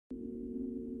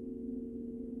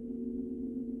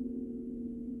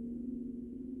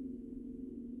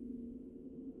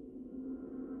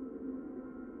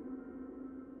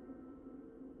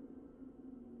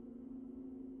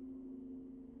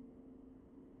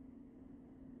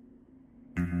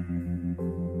Brenda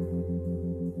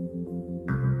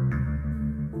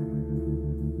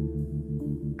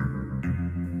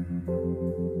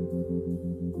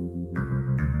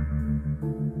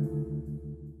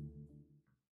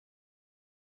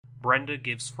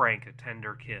gives Frank a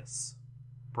tender kiss.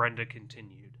 Brenda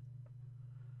continued.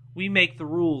 We make the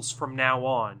rules from now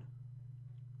on.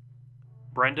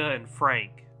 Brenda and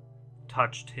Frank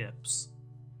touched hips.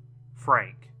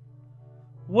 Frank.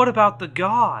 What about the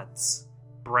gods?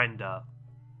 Brenda.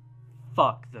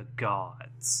 Fuck the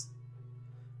gods.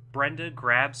 Brenda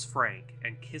grabs Frank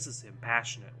and kisses him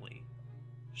passionately.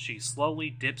 She slowly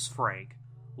dips Frank,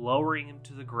 lowering him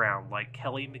to the ground like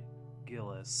Kelly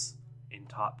McGillis in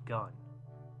Top Gun.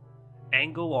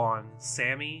 Angle on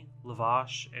Sammy,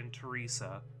 Lavash, and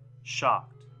Teresa,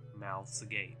 shocked, mouths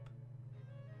agape.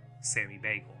 Sammy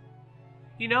Bagel.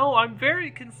 You know, I'm very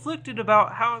conflicted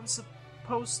about how I'm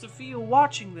supposed to feel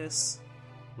watching this.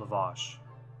 Lavash.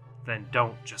 Then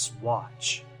don't just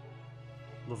watch.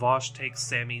 Lavash takes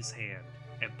Sammy's hand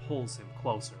and pulls him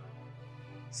closer.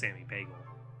 Sammy Bagel.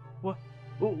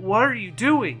 What are you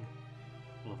doing?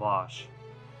 Lavash.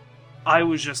 I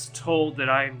was just told that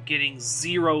I am getting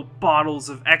 0 bottles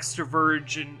of extra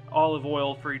virgin olive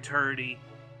oil for eternity.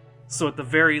 So at the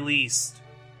very least,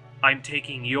 I'm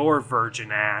taking your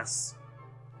virgin ass.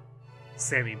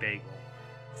 Sammy Bagel.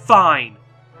 Fine.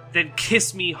 Then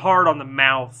kiss me hard on the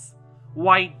mouth.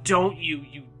 Why don't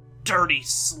you dirty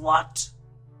slut?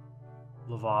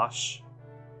 Lavash.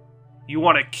 You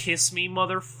want to kiss me,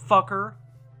 motherfucker?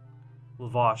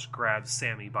 Lavash grabs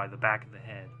Sammy by the back of the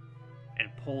head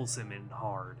and pulls him in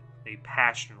hard. They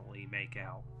passionately make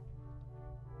out.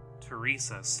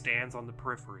 Teresa stands on the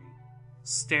periphery,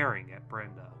 staring at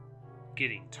Brenda,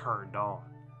 getting turned on.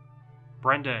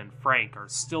 Brenda and Frank are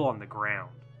still on the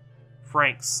ground.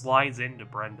 Frank slides into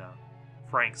Brenda.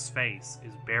 Frank's face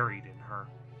is buried in her.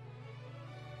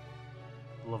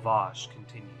 Lavash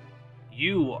continued.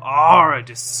 You are a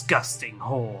disgusting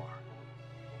whore.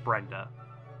 Brenda.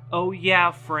 Oh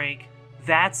yeah, Frank.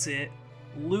 That's it.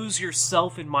 Lose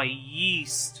yourself in my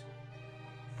yeast.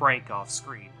 Frank off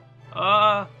screen.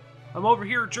 I'm over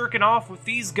here jerking off with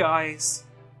these guys.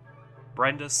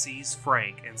 Brenda sees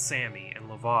Frank and Sammy and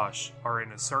Lavash are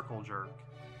in a circle jerk.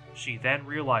 She then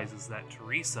realizes that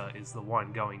Teresa is the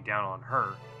one going down on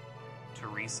her.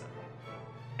 Teresa.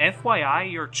 FYI,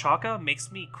 your chaka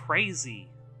makes me crazy.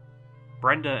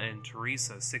 Brenda and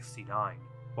Teresa 69,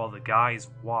 while the guys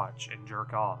watch and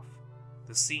jerk off.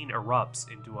 The scene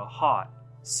erupts into a hot,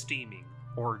 steaming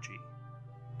orgy.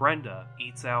 Brenda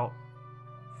eats out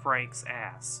Frank's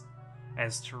ass,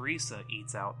 as Teresa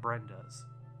eats out Brenda's.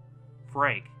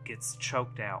 Frank gets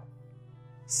choked out.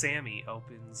 Sammy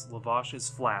opens Lavash's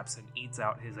flaps and eats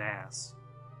out his ass.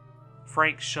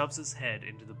 Frank shoves his head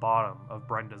into the bottom of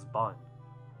Brenda's bun.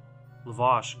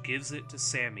 Lavash gives it to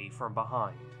Sammy from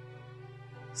behind.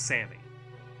 Sammy.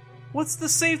 What's the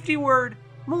safety word?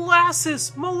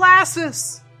 Molasses!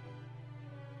 Molasses!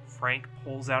 Frank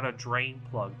pulls out a drain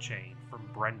plug chain from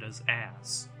Brenda's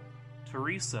ass.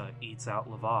 Teresa eats out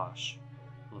Lavash.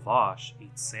 Lavash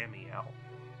eats Sammy out.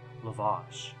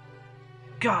 Lavash.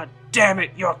 God damn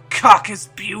it, your cock is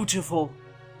beautiful!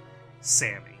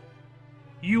 Sammy.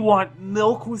 You want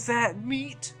milk with that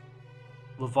meat?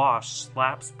 Lavash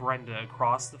slaps Brenda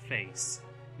across the face,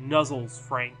 nuzzles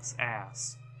Frank's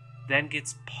ass, then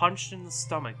gets punched in the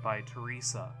stomach by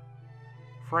Teresa.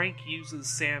 Frank uses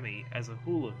Sammy as a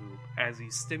hula hoop as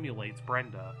he stimulates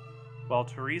Brenda, while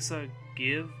Teresa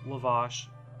gives Lavash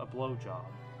a blowjob.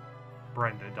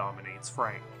 Brenda dominates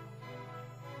Frank.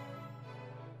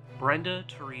 Brenda,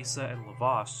 Teresa, and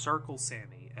Lavash circle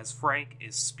Sammy as Frank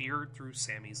is speared through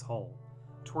Sammy's hole,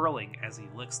 twirling as he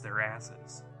licks their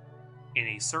asses. In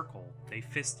a circle, they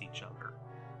fist each other.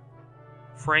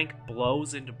 Frank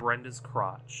blows into Brenda's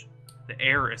crotch. The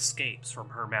air escapes from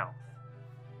her mouth.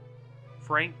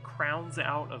 Frank crowns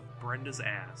out of Brenda's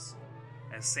ass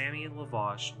as Sammy and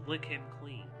Lavash lick him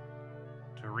clean.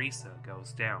 Teresa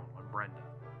goes down on Brenda.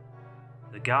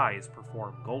 The guys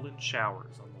perform golden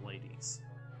showers on the ladies.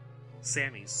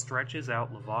 Sammy stretches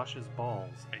out Lavash's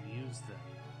balls and uses them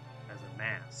as a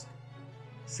mask.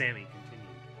 Sammy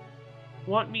continued.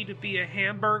 Want me to be a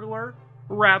hamburglar?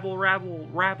 Rabble, rabble,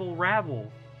 rabble,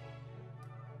 rabble.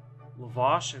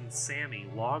 Lavash and Sammy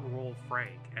log roll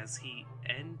Frank as he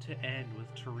end to end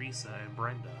with Teresa and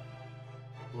Brenda.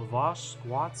 Lavash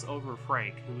squats over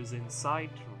Frank, who is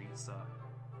inside Teresa.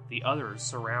 The others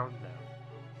surround them.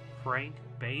 Frank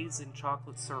bathes in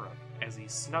chocolate syrup as he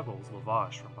snuggles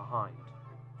Lavash from behind.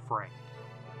 Frank.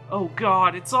 Oh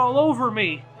God, it's all over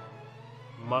me!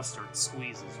 Mustard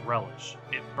squeezes relish.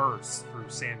 It bursts through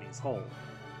Sammy's hole.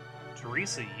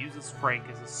 Teresa uses Frank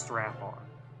as a strap-on.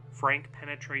 Frank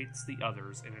penetrates the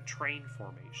others in a train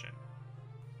formation.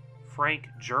 Frank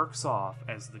jerks off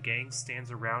as the gang stands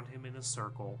around him in a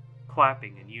circle,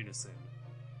 clapping in unison.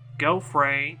 Go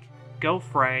Frank! Go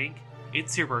Frank!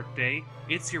 It's your birthday!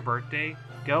 It's your birthday!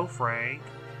 Go Frank!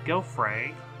 Go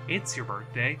Frank! It's your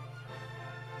birthday!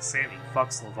 Sammy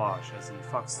fucks Lavash as he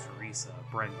fucks Teresa,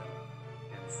 Brenda,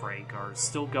 and Frank are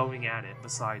still going at it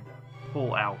beside them,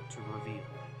 pull out to reveal.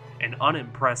 An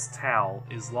unimpressed Tal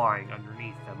is lying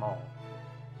underneath them all.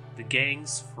 The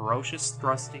gang's ferocious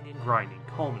thrusting and grinding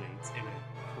culminates in a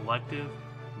collective,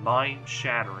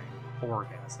 mind-shattering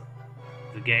orgasm.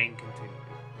 The gang continued.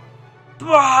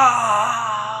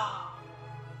 Bah!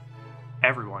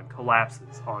 Everyone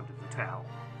collapses onto the towel.